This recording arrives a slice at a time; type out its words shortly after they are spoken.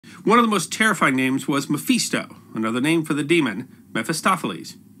One of the most terrifying names was Mephisto, another name for the demon,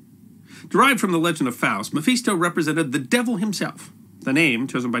 Mephistopheles. Derived from the legend of Faust, Mephisto represented the devil himself. The name,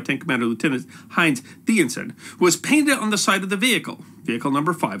 chosen by Tank Commander Lieutenant Heinz Diensen, was painted on the side of the vehicle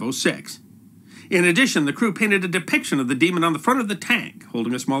number 506. In addition, the crew painted a depiction of the demon on the front of the tank,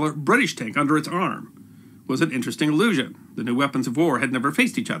 holding a smaller British tank under its arm. It was an interesting illusion. The new weapons of war had never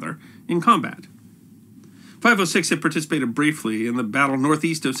faced each other in combat. 506 had participated briefly in the battle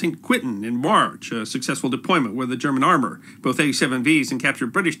northeast of St. Quentin in March, a successful deployment where the German armor, both A7Vs and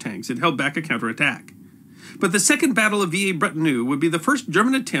captured British tanks, had held back a counterattack. But the second battle of Villers Bretonneux would be the first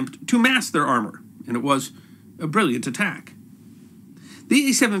German attempt to mass their armor, and it was a brilliant attack. The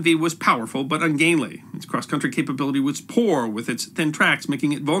A7V was powerful but ungainly. Its cross-country capability was poor, with its thin tracks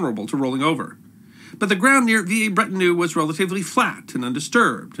making it vulnerable to rolling over. But the ground near Villers Bretonneux was relatively flat and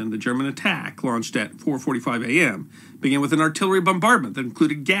undisturbed, and the German attack, launched at 4:45 a.m., began with an artillery bombardment that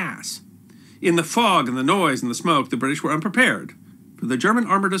included gas. In the fog and the noise and the smoke, the British were unprepared for the German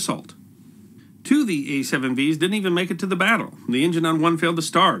armored assault. Two of the A7Vs didn't even make it to the battle. The engine on one failed to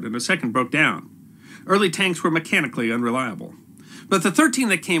start, and a second broke down. Early tanks were mechanically unreliable. But the 13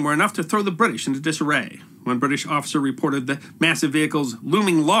 that came were enough to throw the British into disarray. One British officer reported the massive vehicles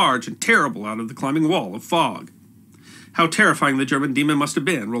looming large and terrible out of the climbing wall of fog. How terrifying the German demon must have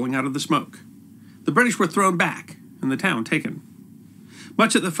been rolling out of the smoke. The British were thrown back, and the town taken.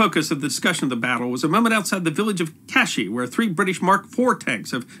 Much of the focus of the discussion of the battle was a moment outside the village of Kashi, where 3 British Mark IV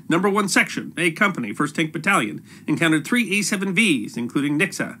tanks of No. 1 Section, A Company, 1st Tank Battalion, encountered 3 A7Vs, including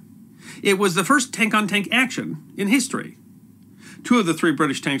Nixa. It was the first tank-on-tank action in history. 2 of the 3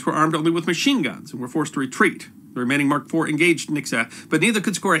 British tanks were armed only with machine guns and were forced to retreat. The remaining Mark IV engaged Nixa, but neither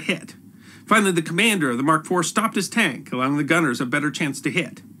could score a hit. Finally, the commander of the Mark IV stopped his tank, allowing the gunners a better chance to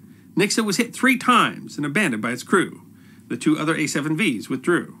hit. Nixa was hit 3 times and abandoned by its crew. The 2 other A7Vs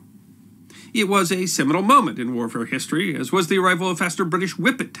withdrew. It was a seminal moment in warfare history, as was the arrival of faster British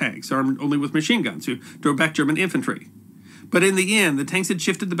Whippet tanks armed only with machine guns who drove back German infantry. But in the end, the tanks had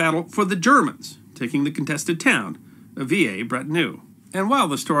shifted the battle for the Germans, taking the contested town of Villers Bretonneux. And while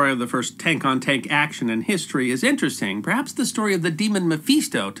the story of the first tank-on-tank action in history is interesting, perhaps the story of the demon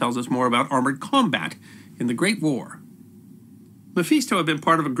Mephisto tells us more about armored combat in the Great War. Mephisto had been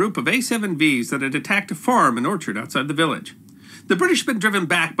part of a group of A7Vs that had attacked a farm and orchard outside the village. The British had been driven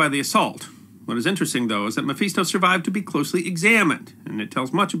back by the assault. What is interesting, though, is that Mephisto survived to be closely examined, and it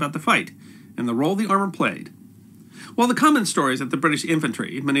tells much about the fight and the role the armor played. While the common story is that the British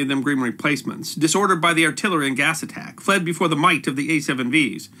infantry, many of them Green replacements, disordered by the artillery and gas attack, fled before the might of the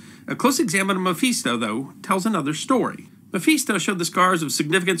A7Vs, a close examination of Mephisto, though, tells another story. Mephisto showed the scars of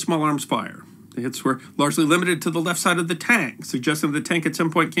significant small arms fire. The hits were largely limited to the left side of the tank, suggesting the tank at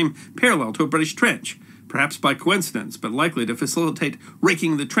some point came parallel to a British trench, perhaps by coincidence, but likely to facilitate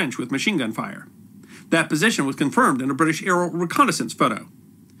raking the trench with machine gun fire. That position was confirmed in a British aerial reconnaissance photo.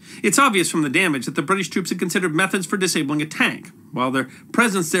 It's obvious from the damage that the British troops had considered methods for disabling a tank. While their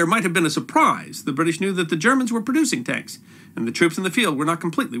presence there might have been a surprise, the British knew that the Germans were producing tanks, and the troops in the field were not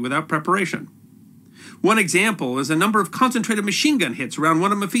completely without preparation. One example is a number of concentrated machine gun hits around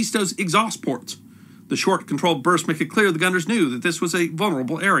one of Mephisto's exhaust ports. The short, controlled bursts make it clear the gunners knew that this was a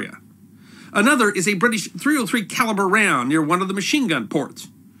vulnerable area. Another is a British .303 caliber round near one of the machine gun ports.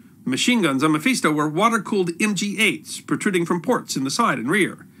 The machine guns on Mephisto were water-cooled MG8s protruding from ports in the side and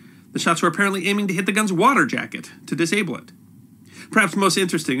rear. The shots were apparently aiming to hit the gun's water jacket to disable it. Perhaps most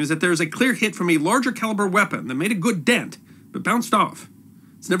interesting is that there is a clear hit from a larger caliber weapon that made a good dent, but bounced off.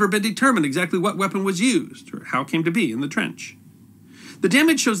 It's never been determined exactly what weapon was used, or how it came to be in the trench. The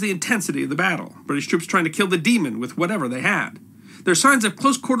damage shows the intensity of the battle, British troops trying to kill the demon with whatever they had. There are signs of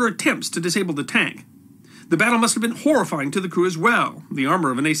close-quarter attempts to disable the tank. The battle must have been horrifying to the crew as well. The armor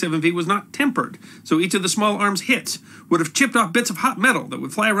of an A7V was not tempered, so each of the small arms hits would have chipped off bits of hot metal that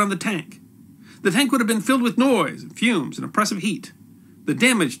would fly around the tank. The tank would have been filled with noise, and fumes, and oppressive heat. The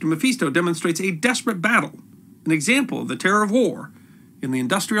damage to Mephisto demonstrates a desperate battle, an example of the terror of war in the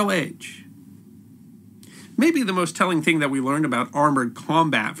industrial age. Maybe the most telling thing that we learned about armored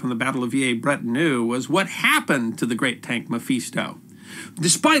combat from the Battle of Villers Bretonneux was what happened to the great tank Mephisto.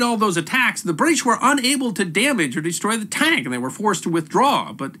 Despite all those attacks, the British were unable to damage or destroy the tank, and they were forced to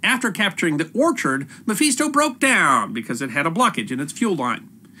withdraw. But after capturing the orchard, Mephisto broke down because it had a blockage in its fuel line.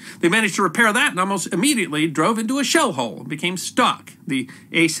 They managed to repair that and almost immediately drove into a shell hole and became stuck. The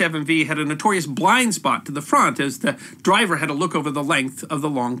A7V had a notorious blind spot to the front as the driver had to look over the length of the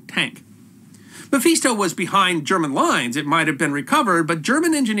long tank. Mephisto was behind German lines. It might have been recovered, but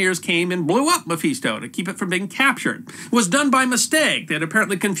German engineers came and blew up Mephisto to keep it from being captured. It was done by mistake. They had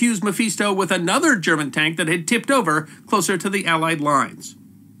apparently confused Mephisto with another German tank that had tipped over closer to the Allied lines.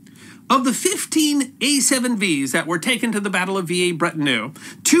 Of the 15 A7Vs that were taken to the Battle of Villers Bretonneux,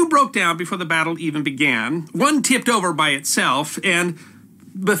 2 broke down before the battle even began, 1 tipped over by itself, and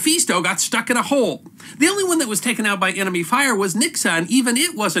Mephisto got stuck in a hole. The only one that was taken out by enemy fire was Nixa, and even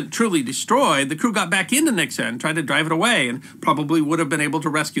it wasn't truly destroyed. The crew got back into Nixa and tried to drive it away, and probably would have been able to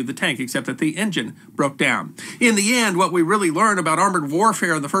rescue the tank, except that the engine broke down. In the end, what we really learn about armored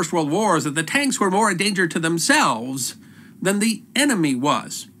warfare in the First World War is that the tanks were more a danger to themselves than the enemy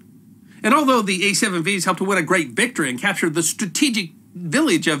was. And although the A7Vs helped to win a great victory and capture the strategic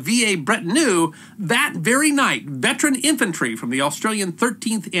village of Villers Bretonneux, that very night, veteran infantry from the Australian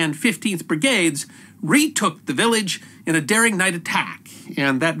 13th and 15th Brigades retook the village in a daring night attack,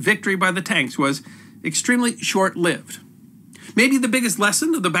 and that victory by the tanks was extremely short-lived. Maybe the biggest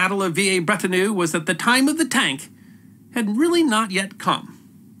lesson of the Battle of Villers Bretonneux was that the time of the tank had really not yet come.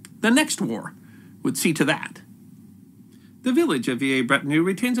 The next war would see to that. The village of Villers Bretonneux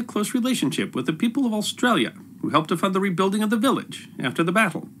retains a close relationship with the people of Australia, who helped to fund the rebuilding of the village after the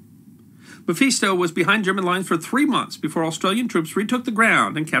battle. Mephisto was behind German lines for 3 months before Australian troops retook the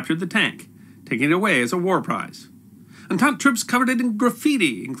ground and captured the tank, taking it away as a war prize. Entente troops covered it in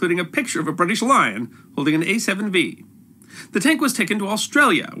graffiti, including a picture of a British lion holding an A7V. The tank was taken to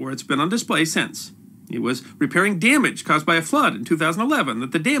Australia, where it's been on display since. It was repairing damage caused by a flood in 2011.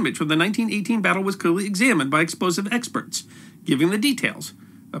 That the damage from the 1918 battle was clearly examined by explosive experts, giving the details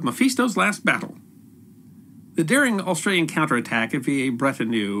of Mephisto's last battle. The daring Australian counterattack at Villers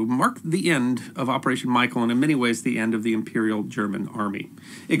Bretonneux marked the end of Operation Michael and in many ways the end of the Imperial German Army.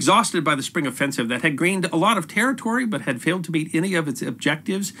 Exhausted by the spring offensive that had gained a lot of territory but had failed to meet any of its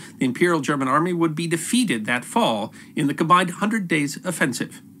objectives, the Imperial German Army would be defeated that fall in the combined 100 Days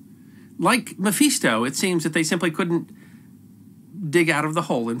Offensive. Like Mephisto, it seems that they simply couldn't dig out of the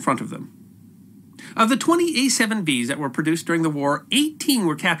hole in front of them. Of the 20 A7Vs that were produced during the war, 18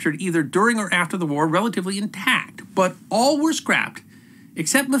 were captured either during or after the war relatively intact, but all were scrapped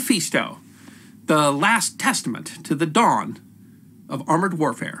except Mephisto, the last testament to the dawn of armored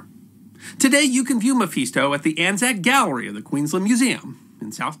warfare. Today you can view Mephisto at the Anzac Gallery of the Queensland Museum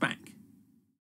in South Bank.